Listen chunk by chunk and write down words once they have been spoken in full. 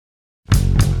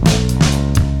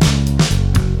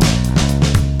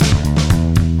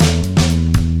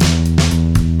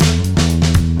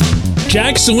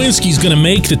Jack Suwinski's going to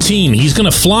make the team. He's going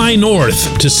to fly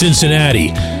north to Cincinnati.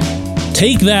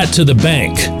 Take that to the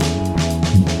bank.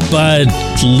 But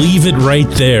leave it right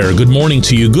there. Good morning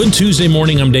to you. Good Tuesday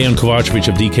morning. I'm Dejan Kovacevic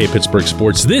of DK Pittsburgh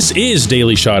Sports. This is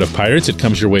Daily Shot of Pirates. It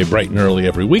comes your way bright and early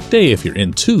every weekday if you're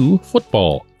into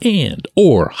football and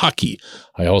or hockey.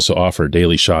 I also offer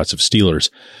daily shots of Steelers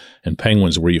and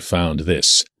Penguins where you found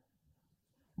this.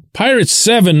 Pirates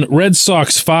 7, Red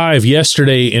Sox 5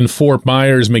 yesterday in Fort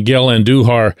Myers. Miguel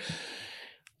Andujar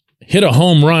hit a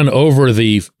home run over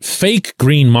the fake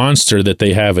green monster that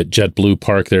they have at JetBlue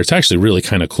Park there. It's actually really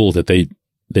kind of cool that they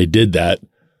did that.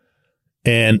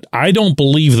 And I don't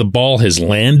believe the ball has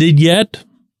landed yet.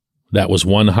 That was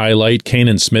one highlight.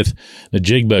 Kanan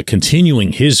Smith-Njigba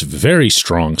continuing his very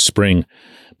strong spring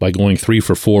by going 3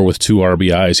 for 4 with 2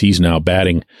 RBIs. He's now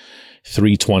batting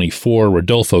 .324.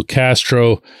 Rodolfo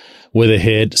Castro with a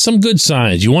hit. Some good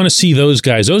signs. You want to see those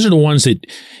guys. Those are the ones that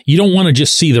you don't want to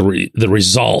just see the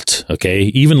result, okay?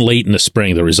 Even late in the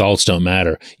spring, the results don't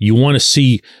matter. You want to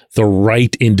see the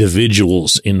right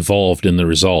individuals involved in the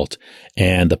result.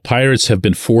 And the Pirates have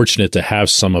been fortunate to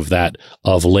have some of that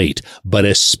of late, but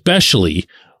especially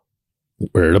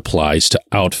where it applies to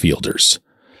outfielders.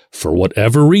 For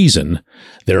whatever reason,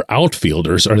 their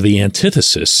outfielders are the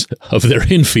antithesis of their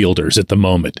infielders at the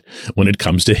moment when it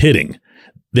comes to hitting.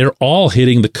 They're all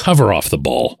hitting the cover off the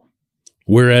ball,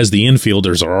 whereas the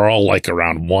infielders are all like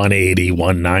around 180,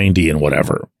 190 and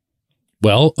whatever.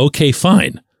 Well, okay,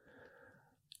 fine.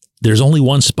 There's only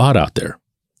one spot out there.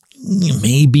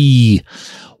 Maybe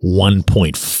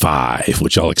 1.5,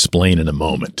 which I'll explain in a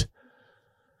moment.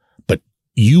 But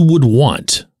you would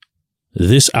want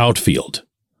this outfield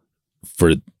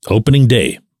for opening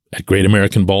day at Great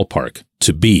American Ballpark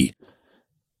to be,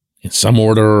 in some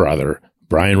order or other,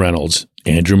 Brian Reynolds,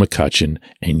 Andrew McCutchen,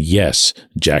 and yes,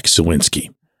 Jack Suwinski.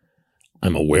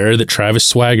 I'm aware that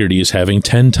Travis Swaggerty is having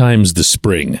 10 times the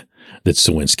spring that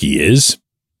Suwinski is.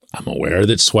 I'm aware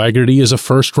that Swaggerty is a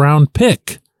first-round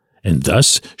pick, and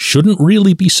thus shouldn't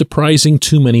really be surprising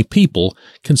too many people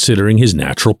considering his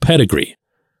natural pedigree.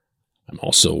 I'm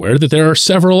also aware that there are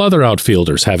several other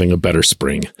outfielders having a better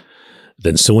spring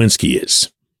than Suwinski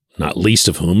is, not least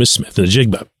of whom is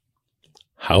Smith-Njigba.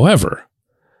 However,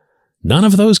 none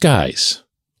of those guys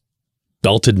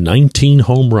belted 19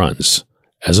 home runs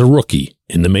as a rookie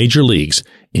in the major leagues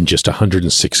in just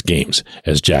 106 games,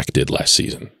 as Jack did last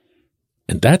season.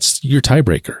 And that's your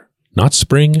tiebreaker. Not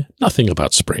spring, nothing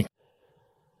about spring.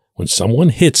 When someone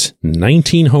hits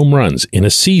 19 home runs in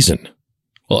a season,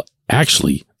 well,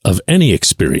 actually, of any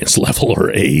experience level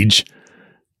or age,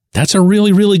 that's a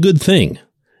really, really good thing.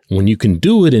 When you can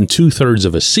do it in 2/3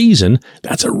 of a season,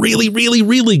 that's a really, really,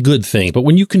 really good thing. But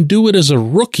when you can do it as a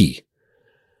rookie,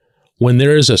 when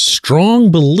there is a strong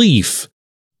belief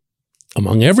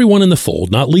among everyone in the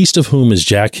fold, not least of whom is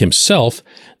Jack himself,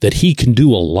 that he can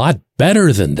do a lot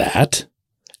better than that,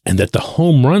 and that the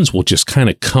home runs will just kind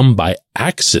of come by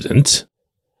accident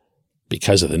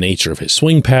because of the nature of his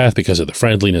swing path, because of the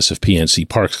friendliness of PNC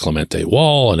Park's Clemente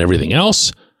Wall and everything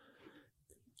else,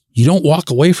 you don't walk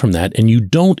away from that and you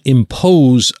don't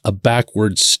impose a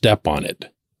backward step on it.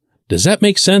 Does that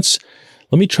make sense?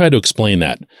 Let me try to explain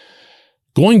that.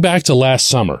 Going back to last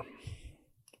summer,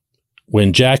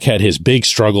 when Jack had his big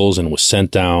struggles and was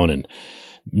sent down, and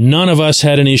none of us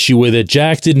had an issue with it.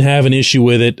 Jack didn't have an issue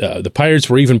with it. The Pirates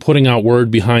were even putting out word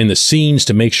behind the scenes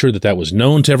to make sure that that was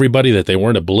known to everybody, that they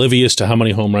weren't oblivious to how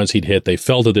many home runs he'd hit. They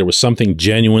felt that there was something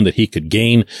genuine that he could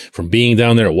gain from being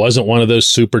down there. It wasn't one of those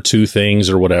Super 2 things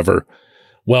or whatever.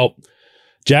 Well,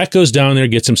 Jack goes down there,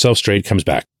 gets himself straight, comes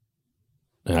back.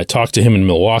 And I talked to him in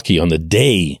Milwaukee on the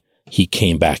day he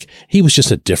came back. He was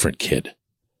just a different kid.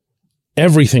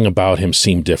 Everything about him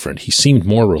seemed different. He seemed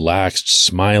more relaxed,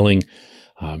 smiling,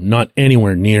 not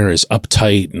anywhere near as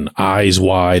uptight and eyes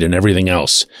wide and everything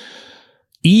else.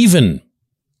 Even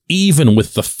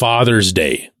with the Father's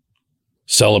Day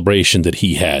celebration that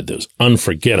he had, that was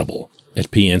unforgettable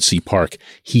at PNC Park,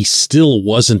 he still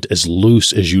wasn't as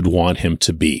loose as you'd want him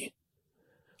to be.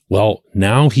 Well,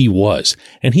 now he was,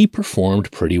 and he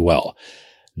performed pretty well.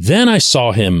 Then I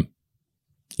saw him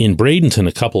in Bradenton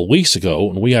a couple of weeks ago,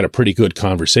 and we had a pretty good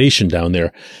conversation down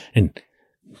there, and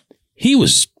he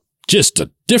was just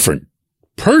a different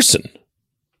person.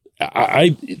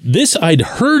 I'd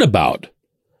heard about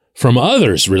from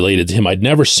others related to him. I'd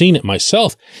never seen it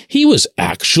myself. He was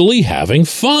actually having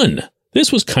fun.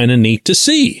 This was kind of neat to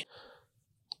see.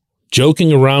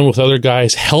 Joking around with other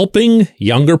guys, helping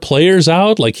younger players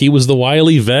out like he was the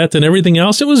wily vet and everything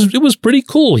else. It was pretty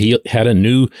cool. He had a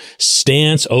new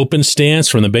stance, open stance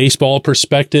from the baseball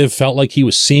perspective, felt like he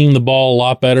was seeing the ball a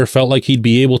lot better, felt like he'd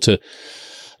be able to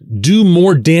do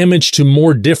more damage to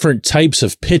more different types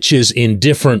of pitches in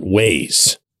different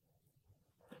ways.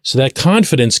 So that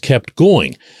confidence kept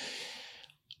going.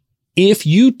 If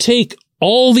you take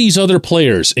all these other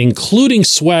players, including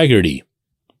Swaggerty,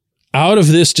 out of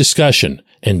this discussion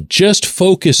and just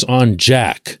focus on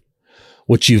Jack,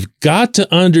 what you've got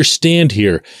to understand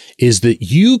here is that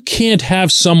you can't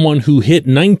have someone who hit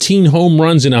 19 home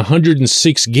runs in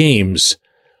 106 games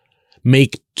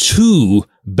make 2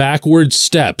 backward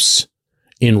steps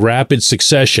in rapid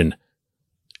succession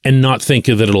and not think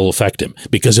that it'll affect him,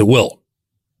 because it will.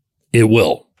 It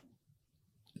will.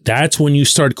 That's when you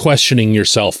start questioning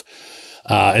yourself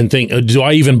and think, do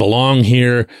I even belong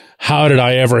here? How did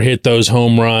I ever hit those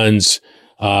home runs?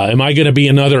 Am I going to be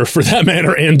another, for that matter,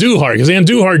 Andujar? Because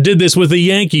Andujar did this with the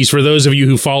Yankees, for those of you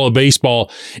who follow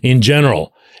baseball in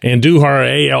general.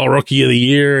 Andujar, AL Rookie of the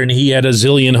Year, and he had a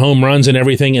zillion home runs and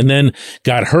everything, and then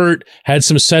got hurt, had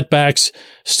some setbacks,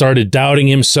 started doubting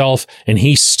himself, and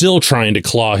he's still trying to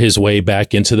claw his way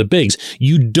back into the bigs.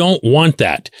 You don't want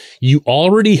that. You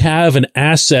already have an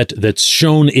asset that's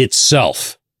shown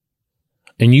itself.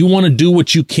 And you want to do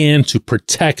what you can to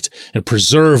protect and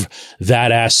preserve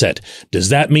that asset. Does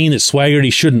that mean that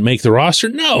Swaggerty shouldn't make the roster?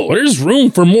 No, there's room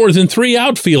for more than 3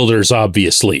 outfielders,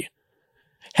 obviously.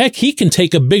 Heck, he can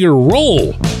take a bigger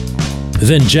role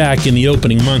than Jack in the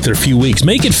opening month or few weeks.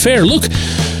 Make it fair. Look,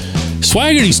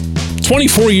 Swaggerty's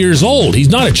 24 years old. He's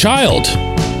not a child.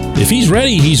 If he's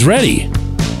ready, he's ready.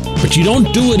 But you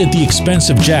don't do it at the expense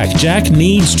of Jack. Jack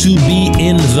needs to be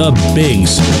in the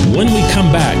bigs. When we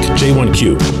come back,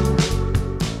 J1Q.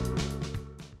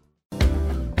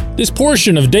 This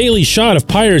portion of Daily Shot of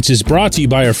Pirates is brought to you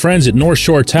by our friends at North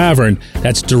Shore Tavern.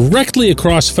 That's directly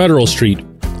across Federal Street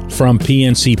from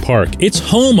PNC Park. It's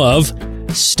home of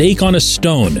Steak on a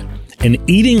Stone, an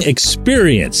eating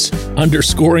experience,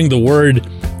 underscoring the word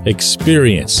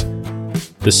experience.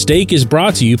 The steak is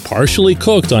brought to you partially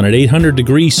cooked on an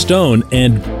 800-degree stone,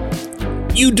 and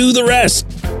you do the rest.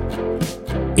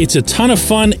 It's a ton of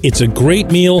fun, it's a great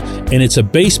meal, and it's a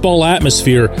baseball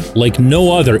atmosphere like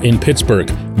no other in Pittsburgh.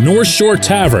 North Shore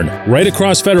Tavern, right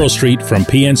across Federal Street from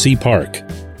PNC Park.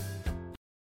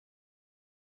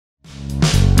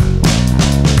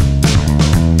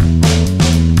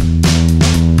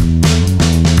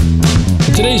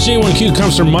 Today's J1Q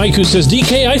comes from Mike, who says,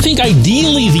 DK, I think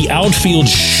ideally the outfield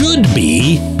should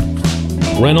be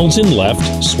Reynolds in left,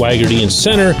 Swaggerty in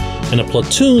center, and a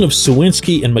platoon of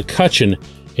Suwinski and McCutchen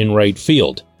in right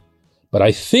field. But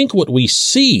I think what we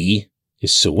see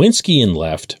is Suwinski in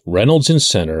left, Reynolds in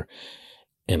center,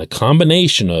 and a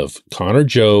combination of Connor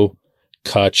Joe,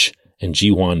 Kutch, and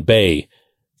Ji-Hwan Bae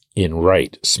in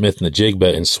right. Smith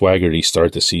Najigba and Swaggerty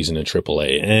start the season in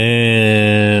AAA.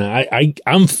 And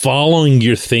I'm following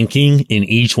your thinking in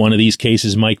each one of these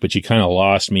cases, Mike, but you kind of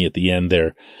lost me at the end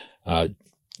there.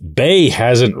 Bae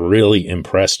hasn't really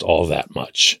impressed all that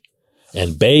much.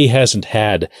 And Bae hasn't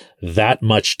had that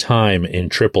much time in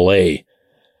AAA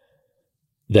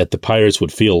that the Pirates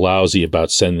would feel lousy about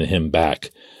sending him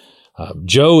back.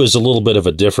 Joe is a little bit of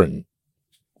a different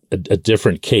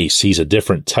case. He's a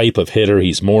different type of hitter.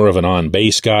 He's more of an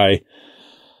on-base guy,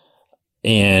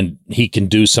 and he can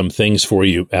do some things for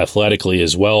you athletically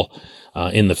as well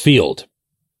in the field.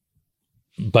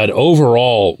 But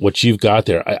overall, what you've got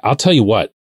there, I'll tell you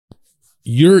what,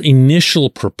 your initial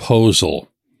proposal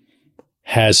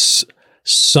has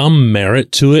some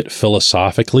merit to it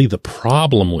philosophically. The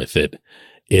problem with it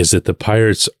is that the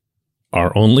Pirates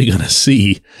are only going to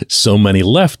see so many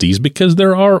lefties because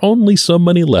there are only so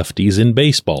many lefties in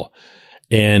baseball.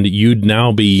 And you'd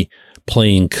now be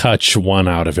playing Kutch 1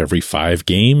 out of every 5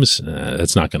 games.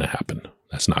 That's not going to happen.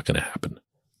 That's not going to happen.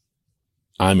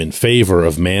 I'm in favor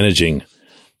of managing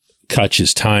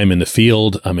Kutch's time in the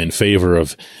field. I'm in favor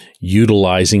of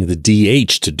utilizing the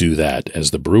DH to do that,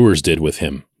 as the Brewers did with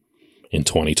him in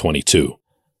 2022.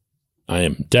 I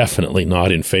am definitely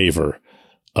not in favor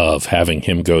of having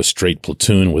him go straight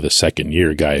platoon with a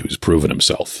second-year guy who's proven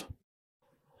himself.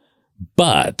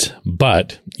 But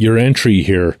your entry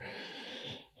here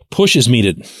pushes me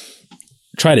to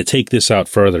try to take this out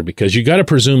further, because you got to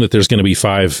presume that there's going to be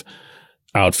 5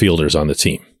 outfielders on the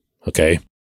team, okay?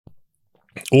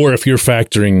 Or if you're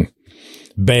factoring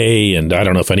Bae, and I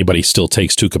don't know if anybody still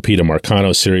takes Tucupita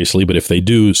Marcano seriously, but if they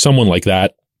do, someone like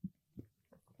that,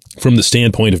 from the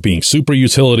standpoint of being super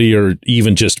utility or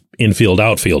even just infield,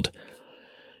 outfield,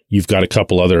 you've got a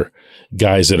couple other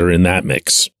guys that are in that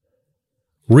mix.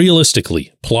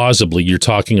 Realistically, plausibly, you're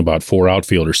talking about 4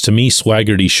 outfielders. To me,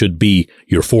 Swaggerty should be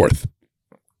your 4th.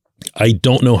 I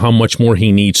don't know how much more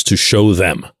he needs to show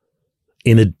them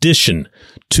in addition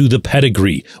to the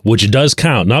pedigree, which does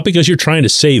count. Not because you're trying to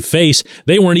save face.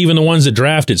 They weren't even the ones that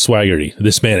drafted Swaggerty,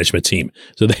 this management team.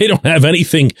 So they don't have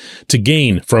anything to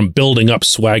gain from building up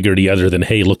Swaggerty other than,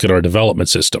 hey, look at our development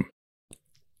system.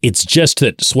 It's just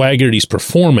that Swaggerty's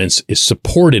performance is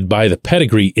supported by the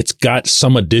pedigree. It's got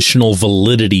some additional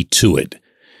validity to it.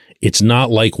 It's not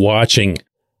like watching,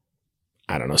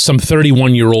 I don't know, some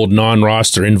 31-year-old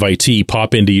non-roster invitee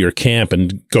pop into your camp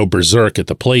and go berserk at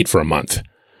the plate for a month.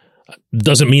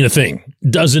 Doesn't mean a thing.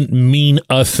 Doesn't mean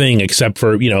a thing except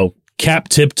for, cap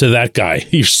tip to that guy.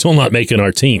 You're still not making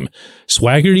our team.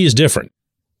 Swaggerty is different.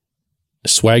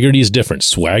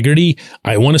 Swaggerty,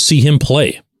 I want to see him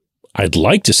play. I'd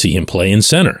like to see him play in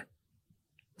center.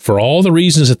 For all the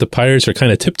reasons that the Pirates are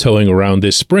kind of tiptoeing around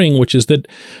this spring, which is that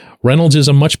Reynolds is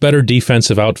a much better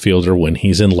defensive outfielder when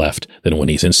he's in left than when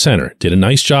he's in center. Did a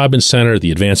nice job in center.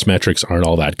 The advanced metrics aren't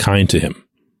all that kind to him.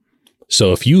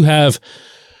 So if you have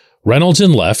Reynolds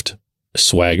in left,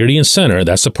 Swaggerty in center,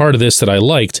 that's the part of this that I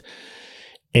liked,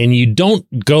 and you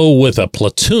don't go with a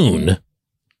platoon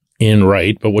in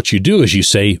right, but what you do is you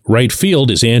say right field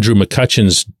is Andrew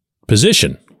McCutchen's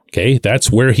position. Okay, that's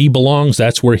where he belongs.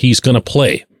 That's where he's going to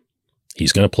play.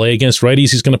 He's going to play against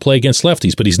righties. He's going to play against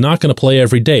lefties, but he's not going to play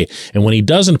every day. And when he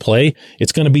doesn't play,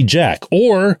 it's going to be Jack.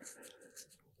 Or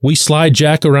we slide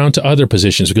Jack around to other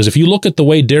positions, because if you look at the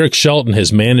way Derek Shelton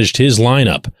has managed his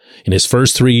lineup in his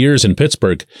first 3 years in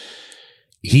Pittsburgh,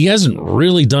 he hasn't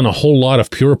really done a whole lot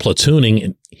of pure platooning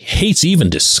and hates even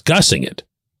discussing it,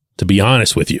 to be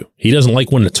honest with you. He doesn't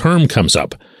like when the term comes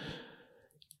up.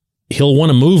 He'll want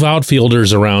to move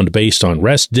outfielders around based on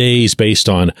rest days, based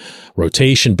on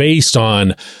rotation, based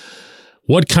on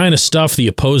what kind of stuff the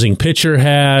opposing pitcher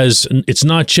has. It's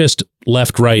not just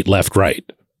left, right, left, right.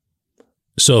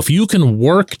 So if you can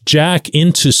work Jack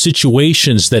into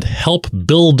situations that help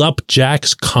build up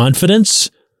Jack's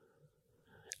confidence,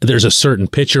 there's a certain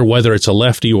pitcher, whether it's a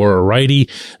lefty or a righty,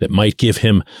 that might give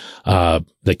him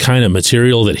the kind of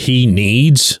material that he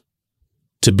needs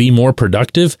to be more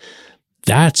productive.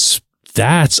 That's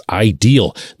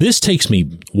ideal. This takes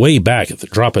me way back, to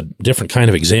drop a different kind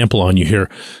of example on you here,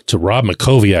 to Rob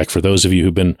Makoviak, for those of you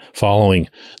who've been following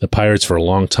the Pirates for a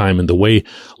long time, and the way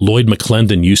Lloyd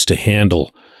McClendon used to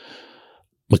handle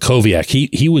Makoviak.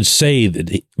 He would say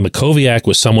that Makoviak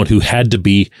was someone who had to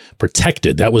be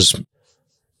protected. That was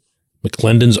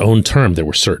McClendon's own term. There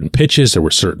were certain pitches, there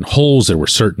were certain holes, there were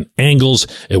certain angles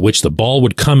at which the ball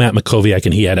would come at Makoviak,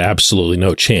 and he had absolutely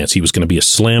no chance. He was going to be a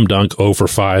slam dunk 0 for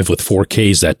 5 with 4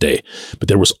 Ks that day. But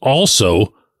there was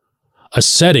also a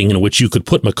setting in which you could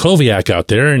put Makoviak out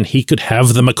there, and he could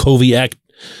have the Makoviak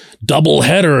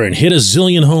doubleheader and hit a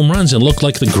zillion home runs and look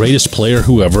like the greatest player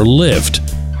who ever lived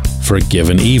for a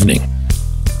given evening.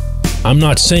 I'm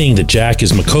not saying that Jack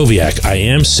is Makoviak. I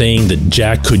am saying that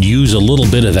Jack could use a little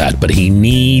bit of that, but he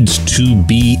needs to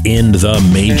be in the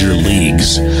major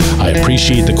leagues. I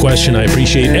appreciate the question. I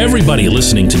appreciate everybody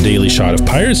listening to Daily Shot of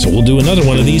Pirates, so we'll do another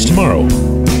one of these tomorrow.